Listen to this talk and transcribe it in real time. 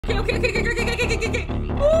Okay. Ooh.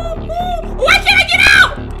 Why can't I get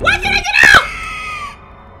out? Why can't I get out?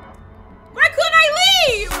 Why couldn't I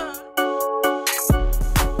leave?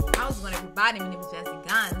 How's it going, everybody? My name is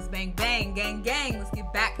JazzyGuns. Bang, bang, gang, gang. Let's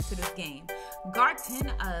get back to this game. Garten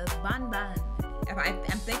of BanBan.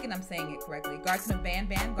 I'm thinking I'm saying it correctly. Garten of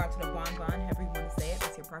BanBan, Garten of BanBan, however you want to say it.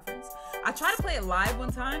 That's your preference. I tried to play it live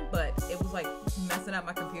one time, but it was like messing up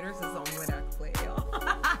my computer, so it's the only way that I can play it, y'all.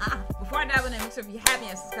 Before I dive in, make sure if you're happy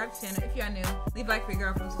and subscribe to the channel. If you are new, leave a like for your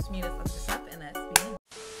girl from social media. Let's this up and let's begin.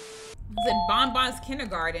 It's in BanBan's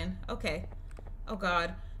kindergarten. Okay. Oh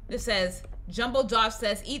God. This says, Jumbo Josh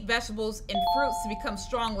says, eat vegetables and fruits to become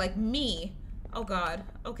strong like me. Oh God.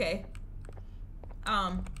 Okay.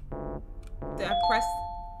 Did I press?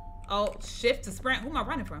 Oh, shift to sprint. Who am I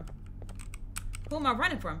running from? Who am I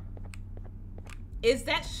running from? Is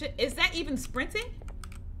that even sprinting?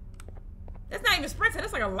 That's not even sprinting.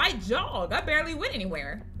 That's like a light jog. I barely went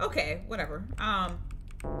anywhere. Okay, whatever.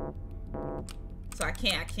 So I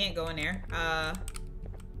can't go in there.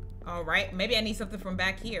 All right. Maybe I need something from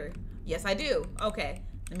back here. Yes, I do. Okay,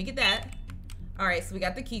 let me get that. All right, so we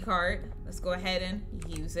got the key card. Let's go ahead and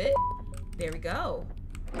use it. There we go.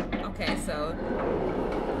 Okay, so,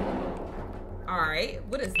 all right,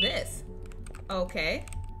 what is this? Okay,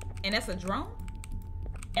 and that's a drone?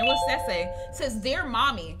 And what's that say? It says, Dear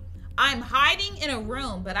Mommy, I'm hiding in a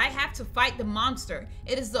room, but I have to fight the monster.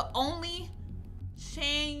 It is the only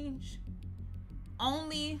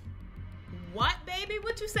what, baby?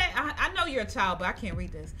 What you say? I know you're a child, but I can't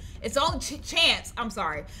read this. It's only chance, I'm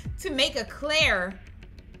sorry, to make Claire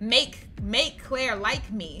like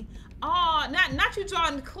me. Oh, not you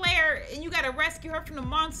drawing Claire and you gotta rescue her from the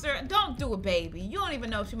monster. Don't do it, baby. You don't even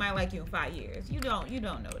know if she might like you in 5 years. You don't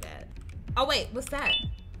know that. Oh wait, what's that?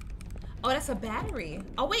 Oh, that's a battery.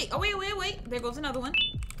 Oh wait. There goes another one.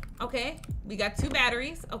 Okay, we got 2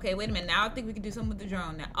 batteries. Okay, wait a minute. Now I think we can do something with the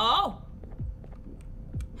drone now. Oh,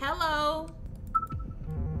 hello.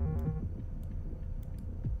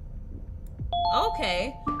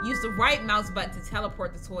 Okay, use the right mouse button to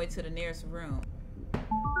teleport the toy to the nearest room.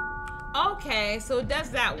 Okay, so it does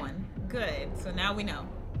that one. Good. So now we know.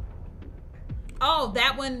 Oh,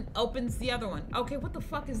 that one opens the other one. Okay, what the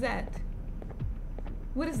fuck is that?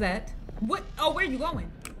 What is that? What? Oh, where are you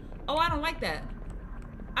going? Oh, I don't like that.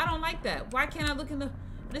 I don't like that. Why can't I look in the...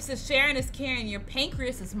 This is sharing is caring. Your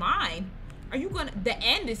pancreas is mine. Are you gonna... The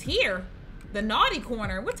end is here. The naughty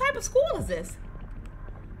corner. What type of school is this?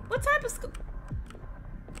 What type of school...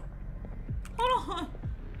 Hold on.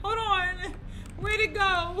 Hold on. Where'd it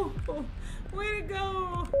go? Where'd it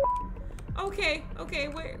go? Okay,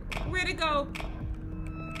 where'd it go?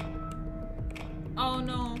 Oh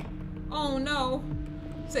no. Oh no.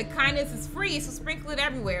 Said kindness is free, so sprinkle it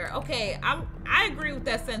everywhere. Okay, I agree with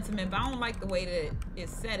that sentiment, but I don't like the way that it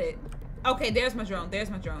said it. Okay, there's my drone.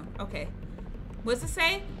 Okay. What's it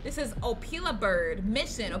say? This is Opila Bird.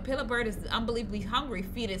 Mission. Opila Bird is unbelievably hungry.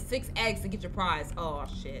 Feed it 6 eggs to get your prize. Oh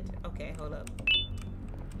shit. Okay, hold up.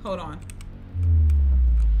 Hold on.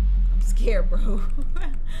 I'm scared, bro.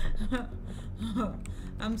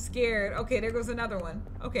 I'm scared. Okay, there goes another one.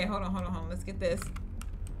 Okay, hold on. Let's get this.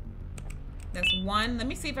 That's 1. Let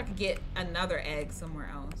me see if I can get another egg somewhere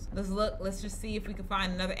else. Let's look. Let's just see if we can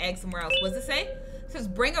find another egg somewhere else. What does it say? It says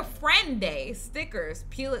bring a friend day. Stickers.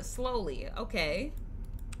 Peel it slowly. Okay.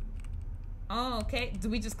 Oh, okay. Do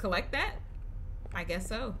we just collect that? I guess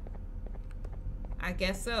so.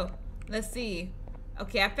 Let's see.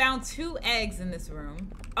 Okay, I found 2 eggs in this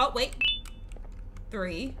room. Oh, wait.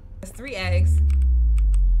 3. That's 3 eggs.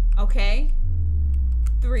 Okay.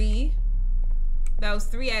 3. That was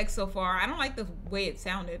 3 eggs so far. I don't like the way it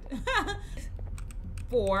sounded.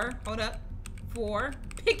 4. Hold up. 4.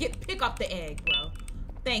 Pick up the egg, bro.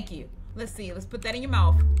 Thank you. Let's see. Let's put that in your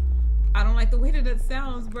mouth. I don't like the way that it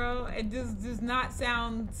sounds, bro. It just does not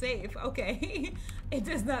sound safe. Okay. It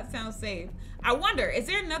does not sound safe. I wonder, is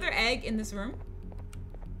there another egg in this room?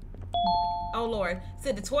 Oh Lord.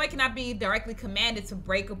 Said the toy cannot be directly commanded to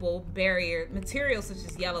breakable barrier materials such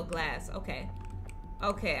as yellow glass. Okay.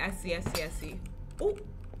 Okay, I see. Ooh.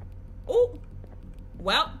 Ooh.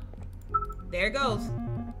 Well, there it goes.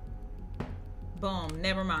 Boom.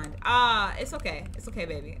 Never mind. It's okay. It's okay,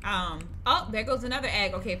 baby. Oh, there goes another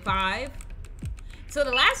egg. Okay, 5. So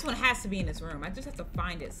the last one has to be in this room. I just have to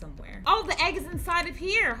find it somewhere. Oh, the egg is inside of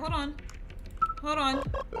here. Hold on.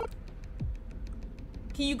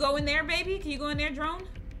 Can you go in there, baby? Can you go in there, drone?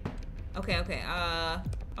 Okay.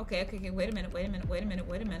 Okay, wait a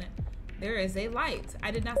minute. There is a light.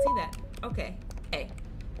 I did not see that. Okay. Hey,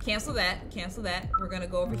 cancel that. We're gonna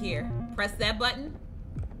go over here. Press that button.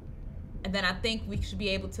 And then I think we should be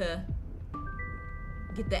able to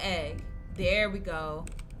Get the egg. There we go.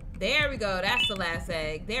 There we go. That's the last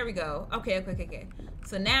egg. There we go. Okay.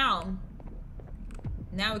 So now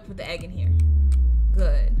we put the egg in here.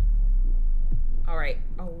 Good. All right.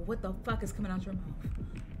 Oh, what the fuck is coming out your mouth?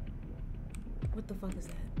 What the fuck is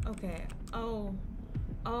that? Okay. Oh.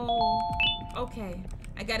 Okay.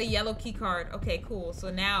 I got a yellow key card. Okay, cool.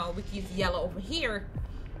 So now we can use yellow over here.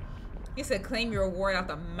 It said claim your reward out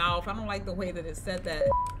the mouth. I don't like the way that it said that.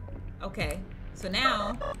 Okay. So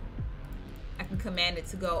now I can command it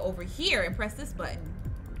to go over here and press this button.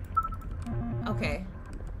 Okay.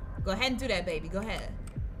 Go ahead and do that, baby. Go ahead.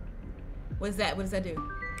 What is that? What does that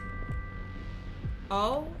do?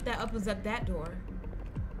 Oh, that opens up that door.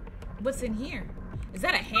 What's in here? Is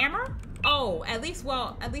that a hammer? Oh, at least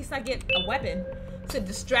I get a weapon. It's a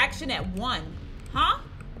distraction at 1. Huh?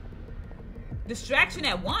 Distraction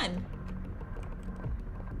at 1?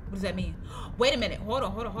 What does that mean? Wait a minute. Hold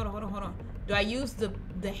on. Do I use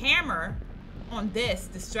the hammer on this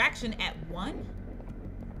distraction at 1?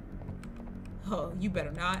 Oh, you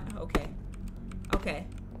better not. Okay.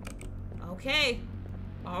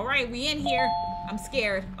 All right, we in here. I'm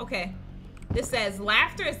scared. Okay. This says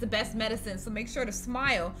laughter is the best medicine, so make sure to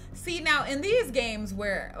smile. See, now in these games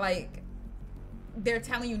where like they're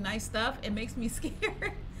telling you nice stuff, it makes me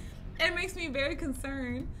scared. It makes me very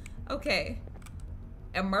concerned. Okay.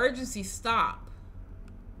 Emergency stop.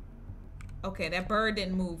 Okay, that bird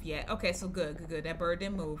didn't move yet. Okay, so good. That bird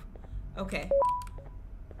didn't move. Okay.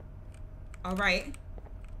 All right.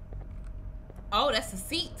 Oh, that's a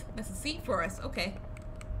seat. That's a seat for us. Okay.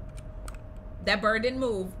 That bird didn't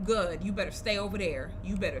move. Good. You better stay over there.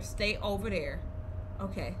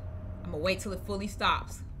 Okay. I'm gonna wait till it fully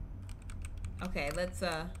stops. Okay, let's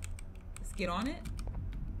get on it,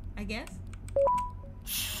 I guess.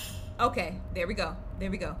 Okay, there we go.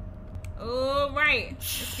 All right,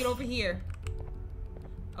 let's get over here.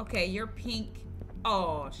 Okay, you're pink.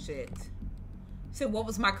 Oh, shit. So what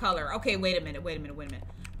was my color? Okay, wait a minute.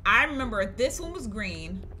 I remember this one was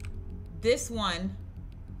green. This one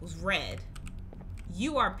was red.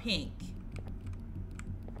 You are pink.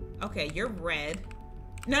 Okay, you're red.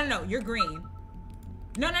 No, you're green.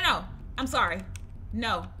 No. I'm sorry.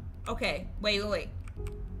 No. Okay, wait.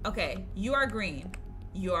 Okay, you are green.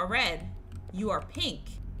 You are red. You are pink.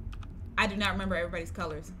 I do not remember everybody's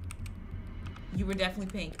colors. You were definitely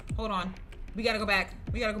pink. Hold on. We gotta go back.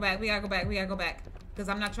 Because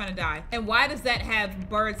I'm not trying to die. And why does that have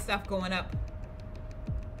bird stuff going up?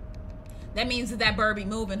 That means that bird be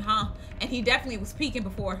moving, huh? And he definitely was peeking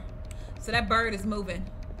before. So that bird is moving.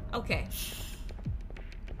 Okay.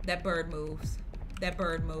 That bird moves.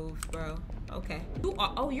 Bro. Okay.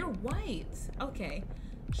 You're white. Okay.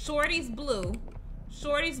 Shorty's blue.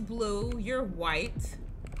 You're white.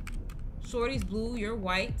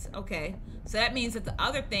 Okay. So that means that the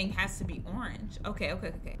other thing has to be orange. Okay.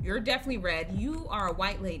 You're definitely red. You are a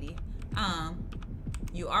white lady.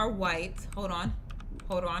 You are white. Hold on.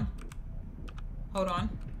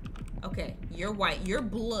 Okay, you're white. You're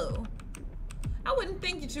blue. I wouldn't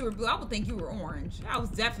think that you were blue. I would think you were orange. I was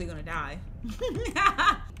definitely gonna die.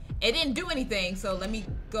 It didn't do anything, so let me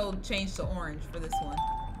go change to orange for this one.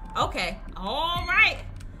 Okay, all right.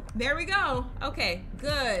 There we go. Okay,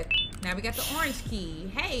 good. Now we got the orange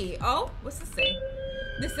key. Hey, what's this say?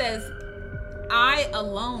 This says, I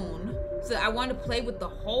alone. So I want to play with the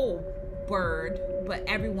whole bird, but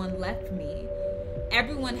everyone left me.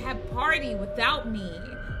 Everyone had party without me.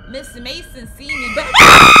 Miss Mason see me, but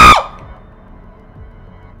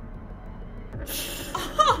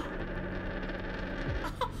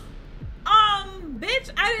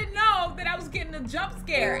bitch, I didn't know that I was getting a jump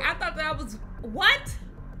scare. I thought that I was what?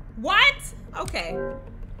 Okay.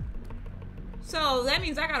 So that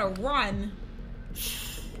means I gotta run.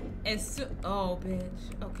 Oh,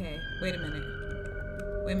 bitch. Okay. Wait a minute.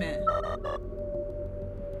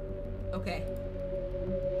 Okay.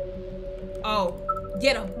 Oh,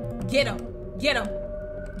 get him.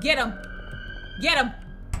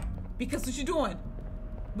 Because what you doing?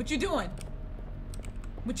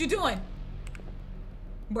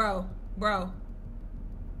 Bro,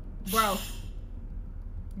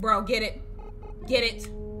 get it.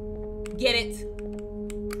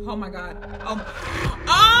 Oh my God.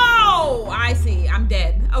 Oh, I see. I'm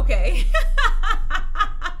dead. Okay.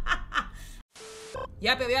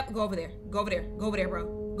 Yep. Go over there,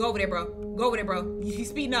 bro. He's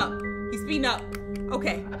speeding up.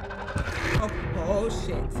 Okay. Oh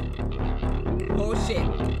shit.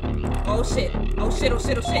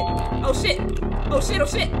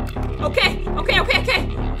 Okay.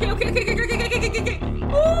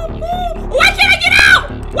 Ooh. Why can't I get out?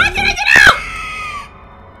 Why couldn't I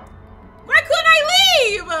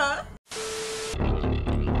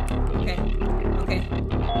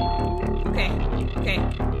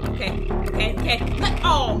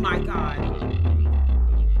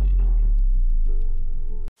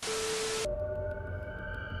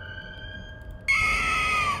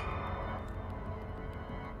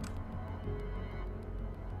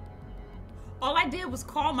did was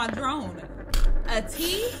call my drone. A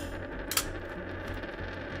T?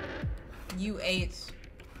 U-H-I-R-T.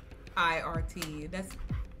 That's...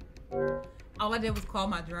 All I did was call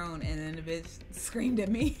my drone and then the bitch screamed at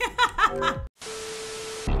me. All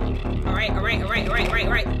right.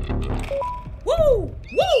 Woo! Woo!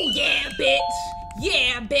 Yeah, bitch!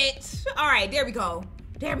 Yeah, bitch! All right, there we go.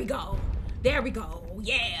 Yeah!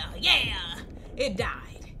 It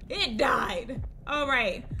died. All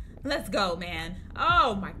right, let's go, man.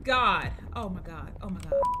 Oh my God.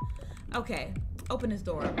 Okay, open this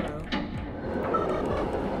door, bro.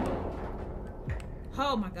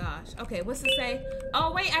 Oh my gosh. Okay, what's it say?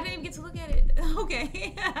 Oh wait, I didn't even get to look at it.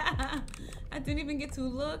 Okay. I didn't even get to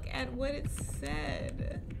look at what it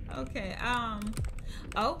said. Okay,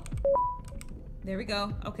 oh. There we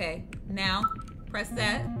go. Okay, now press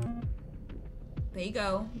that. There you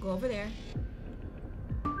go. Go over there.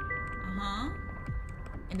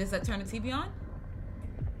 And does that turn the TV on?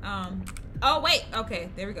 Oh wait, okay,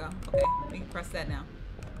 there we go. Okay, we can press that now.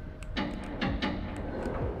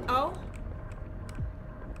 Oh.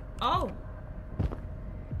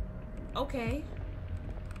 Okay.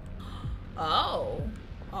 Oh,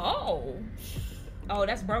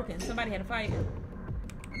 that's broken. Somebody had a fight.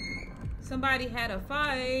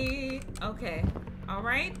 Okay. All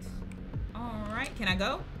right. Can I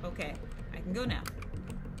go? Okay, I can go now.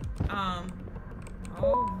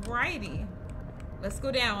 Alrighty. Let's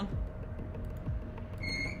go down.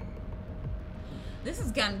 This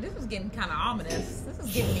is getting kind of ominous. This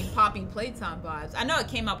is giving me Poppy Playtime vibes. I know it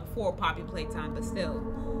came out before Poppy Playtime, but still.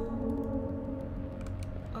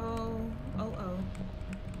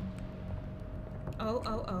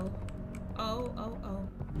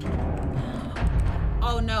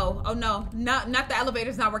 Oh no. Not the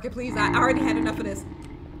elevator's not working, please. I already had enough of this.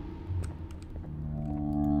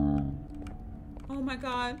 Oh my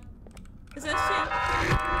God. Is that shit?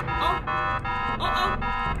 Oh!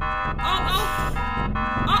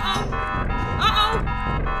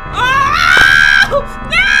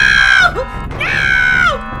 No!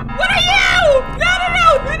 What are you? No!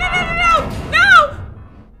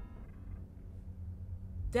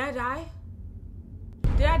 Did I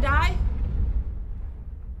die?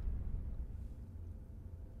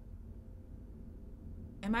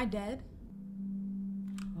 Am I dead?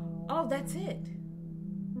 Oh, that's it.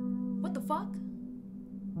 What the fuck?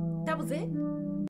 That was it?